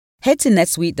Head to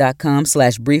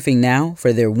netsuite.com/briefing now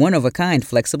for their one-of-a-kind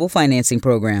flexible financing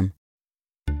program.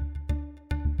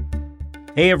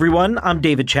 Hey everyone, I'm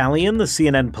David Chalian, the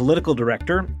CNN political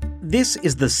director. This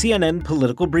is the CNN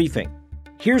Political Briefing.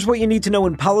 Here's what you need to know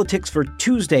in politics for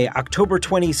Tuesday, October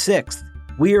 26th.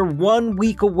 We are 1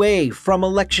 week away from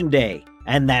Election Day,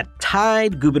 and that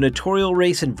tied gubernatorial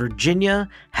race in Virginia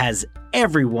has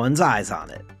everyone's eyes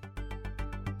on it.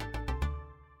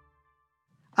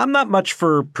 I'm not much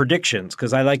for predictions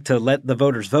because I like to let the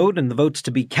voters vote and the votes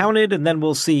to be counted, and then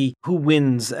we'll see who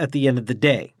wins at the end of the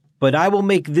day. But I will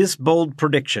make this bold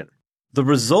prediction. The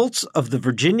results of the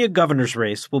Virginia governor's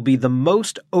race will be the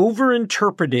most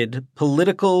overinterpreted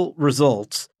political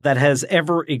results that has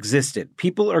ever existed.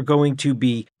 People are going to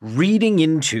be reading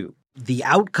into the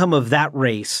outcome of that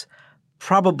race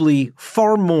probably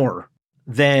far more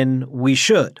than we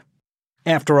should.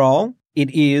 After all, it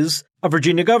is a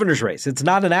Virginia governor's race. It's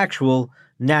not an actual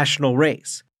national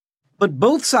race. But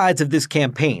both sides of this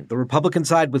campaign, the Republican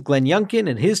side with Glenn Youngkin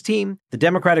and his team, the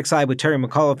Democratic side with Terry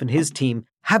McAuliffe and his team,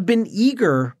 have been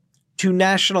eager to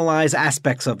nationalize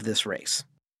aspects of this race.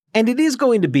 And it is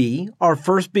going to be our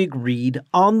first big read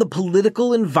on the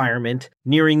political environment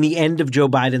nearing the end of Joe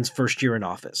Biden's first year in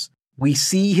office. We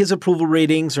see his approval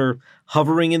ratings are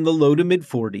hovering in the low to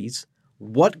mid-40s.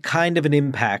 What kind of an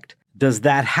impact does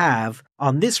that have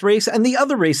on this race and the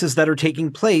other races that are taking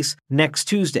place next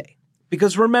Tuesday?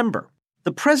 Because remember,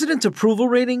 the president's approval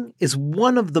rating is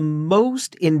one of the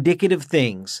most indicative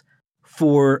things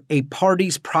for a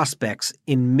party's prospects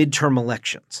in midterm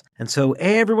elections. And so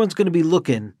everyone's going to be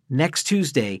looking next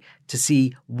Tuesday to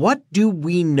see what do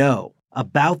we know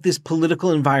about this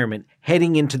political environment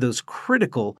heading into those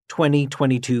critical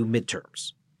 2022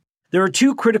 midterms. There are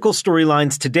two critical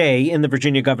storylines today in the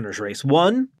Virginia governor's race.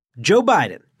 One, Joe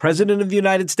Biden, President of the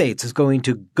United States, is going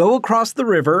to go across the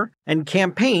river and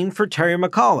campaign for Terry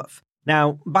McAuliffe.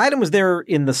 Now, Biden was there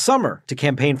in the summer to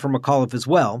campaign for McAuliffe as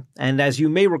well. And as you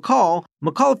may recall,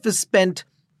 McAuliffe has spent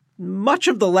much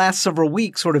of the last several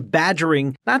weeks sort of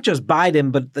badgering not just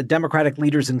Biden, but the Democratic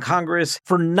leaders in Congress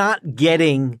for not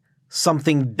getting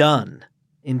something done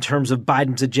in terms of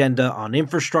Biden's agenda on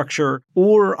infrastructure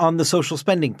or on the social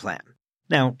spending plan.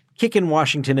 Now, kicking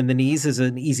Washington in the knees is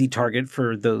an easy target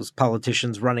for those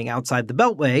politicians running outside the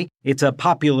Beltway. It's a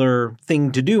popular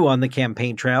thing to do on the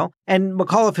campaign trail. And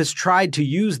McAuliffe has tried to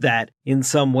use that in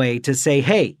some way to say,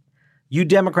 hey, you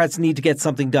Democrats need to get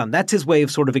something done. That's his way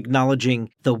of sort of acknowledging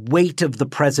the weight of the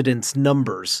president's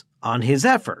numbers on his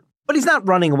effort. But he's not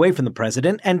running away from the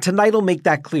president, and tonight will make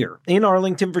that clear. In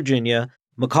Arlington, Virginia,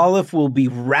 McAuliffe will be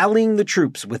rallying the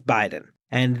troops with Biden.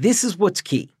 And this is what's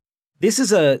key. This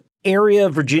is a area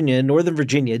of Virginia, Northern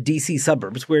Virginia, D.C.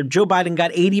 suburbs, where Joe Biden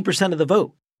got 80% of the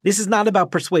vote. This is not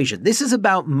about persuasion. This is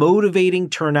about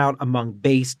motivating turnout among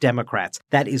base Democrats.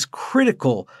 That is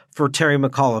critical for Terry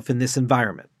McAuliffe in this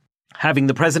environment. Having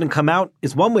the president come out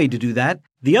is one way to do that.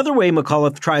 The other way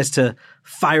McAuliffe tries to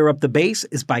fire up the base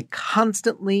is by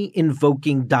constantly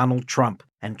invoking Donald Trump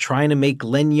and trying to make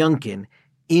Glenn Youngkin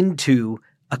into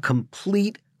a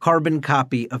complete carbon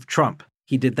copy of Trump.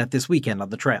 He did that this weekend on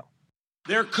the trail.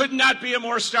 There could not be a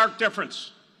more stark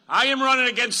difference. I am running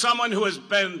against someone who has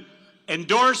been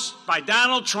endorsed by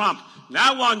Donald Trump,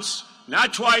 not once,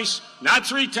 not twice, not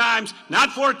 3 times,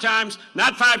 not 4 times,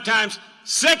 not 5 times,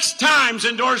 6 times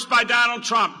endorsed by Donald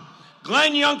Trump.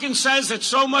 Glenn Youngkin says that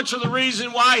so much of the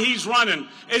reason why he's running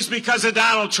is because of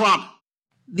Donald Trump.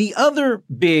 The other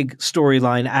big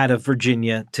storyline out of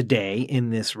Virginia today in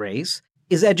this race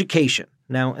is education.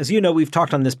 Now, as you know, we've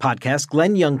talked on this podcast,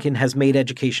 Glenn Youngkin has made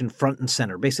education front and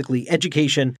center, basically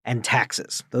education and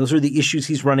taxes. Those are the issues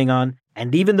he's running on.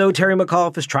 And even though Terry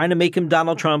McAuliffe is trying to make him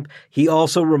Donald Trump, he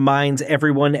also reminds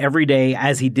everyone every day,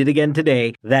 as he did again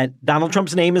today, that Donald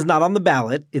Trump's name is not on the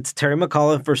ballot. It's Terry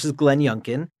McAuliffe versus Glenn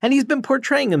Youngkin. And he's been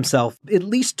portraying himself, at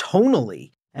least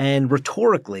tonally and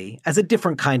rhetorically, as a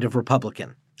different kind of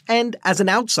Republican and as an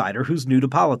outsider who's new to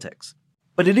politics.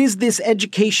 But it is this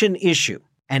education issue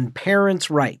and parents'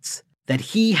 rights that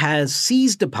he has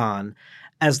seized upon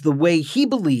as the way he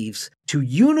believes to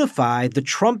unify the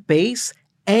Trump base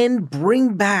and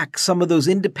bring back some of those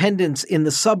independents in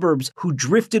the suburbs who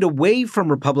drifted away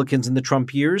from Republicans in the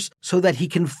Trump years so that he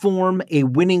can form a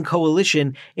winning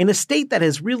coalition in a state that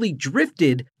has really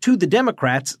drifted to the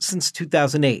Democrats since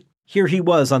 2008. Here he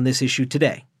was on this issue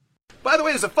today. By the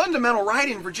way, there's a fundamental right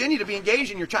in Virginia to be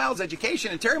engaged in your child's education,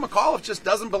 and Terry McAuliffe just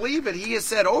doesn't believe it. He has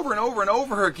said over and over and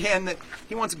over again that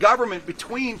he wants government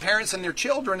between parents and their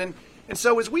children. And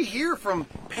so as we hear from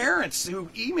parents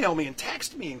who email me and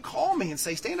text me and call me and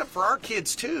say, stand up for our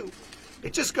kids too,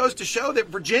 it just goes to show that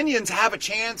Virginians have a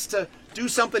chance to do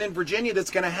something in Virginia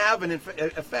that's going to have an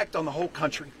effect on the whole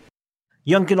country.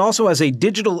 Youngkin also has a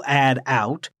digital ad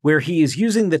out where he is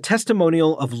using the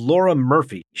testimonial of Laura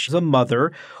Murphy. She's a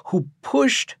mother who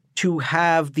pushed to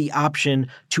have the option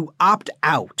to opt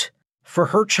out for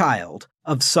her child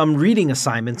of some reading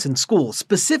assignments in school,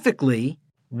 specifically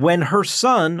when her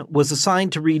son was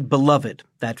assigned to read Beloved,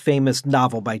 that famous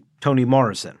novel by Toni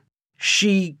Morrison.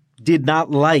 She did not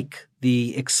like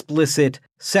the explicit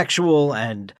sexual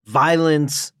and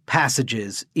violence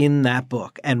passages in that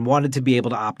book and wanted to be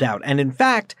able to opt out. And in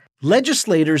fact,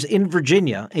 legislators in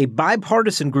Virginia, a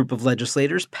bipartisan group of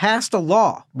legislators, passed a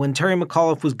law when Terry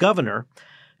McAuliffe was governor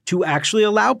to actually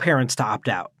allow parents to opt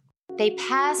out. They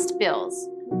passed bills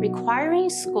requiring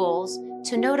schools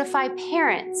to notify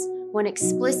parents when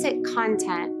explicit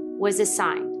content was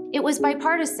assigned. It was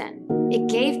bipartisan. It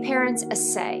gave parents a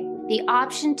say, the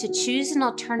option to choose an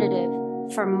alternative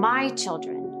for my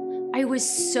children. I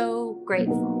was so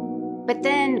grateful. But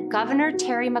then Governor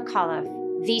Terry McAuliffe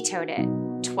vetoed it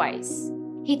twice.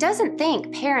 He doesn't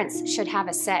think parents should have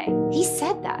a say. He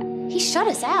said that. He shut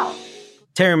us out.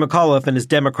 Terry McAuliffe and his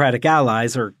Democratic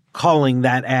allies are calling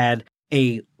that ad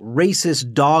a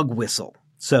racist dog whistle.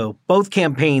 So both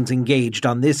campaigns engaged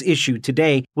on this issue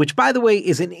today, which, by the way,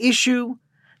 is an issue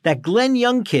that Glenn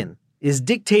Youngkin is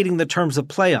dictating the terms of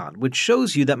play on, which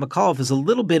shows you that McAuliffe is a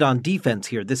little bit on defense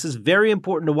here. This is very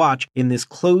important to watch in this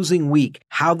closing week,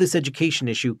 how this education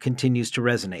issue continues to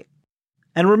resonate.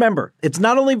 And remember, it's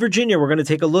not only Virginia we're going to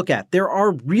take a look at. There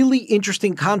are really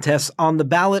interesting contests on the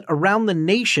ballot around the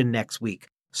nation next week.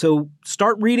 So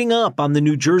start reading up on the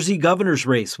New Jersey governor's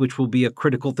race, which will be a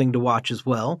critical thing to watch as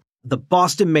well. The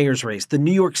Boston mayor's race, the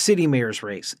New York City mayor's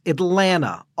race,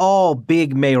 Atlanta, all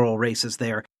big mayoral races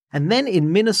there. And then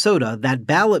in Minnesota, that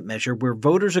ballot measure where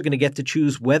voters are going to get to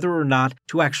choose whether or not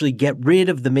to actually get rid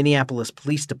of the Minneapolis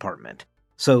Police Department.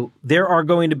 So there are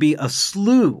going to be a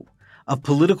slew of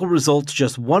political results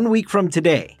just 1 week from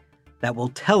today that will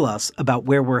tell us about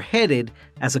where we're headed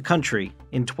as a country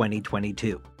in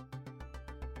 2022.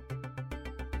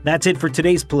 That's it for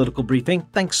today's political briefing.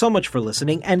 Thanks so much for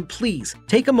listening, and please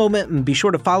take a moment and be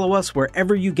sure to follow us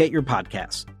wherever you get your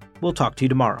podcasts. We'll talk to you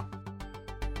tomorrow.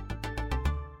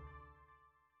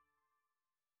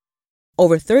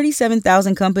 Over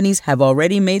 37,000 companies have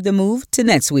already made the move to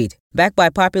NetSuite. Backed by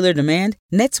popular demand,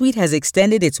 NetSuite has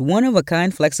extended its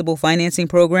one-of-a-kind flexible financing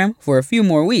program for a few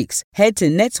more weeks. Head to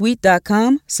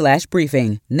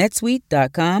netsuite.com/briefing.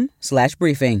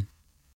 netsuite.com/briefing.